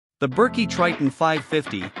The BERKY TRITON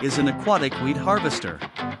 550 is an aquatic weed harvester.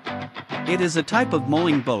 It is a type of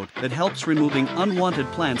mowing boat that helps removing unwanted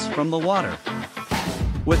plants from the water.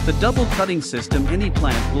 With the double cutting system, any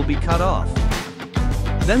plant will be cut off.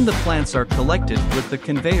 Then the plants are collected with the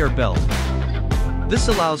conveyor belt. This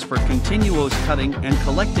allows for continuous cutting and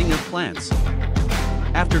collecting of plants.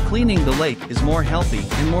 After cleaning, the lake is more healthy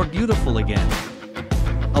and more beautiful again,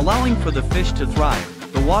 allowing for the fish to thrive,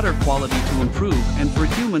 the water quality to improve, and for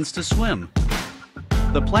humans to swim.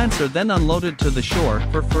 The plants are then unloaded to the shore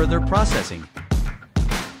for further processing.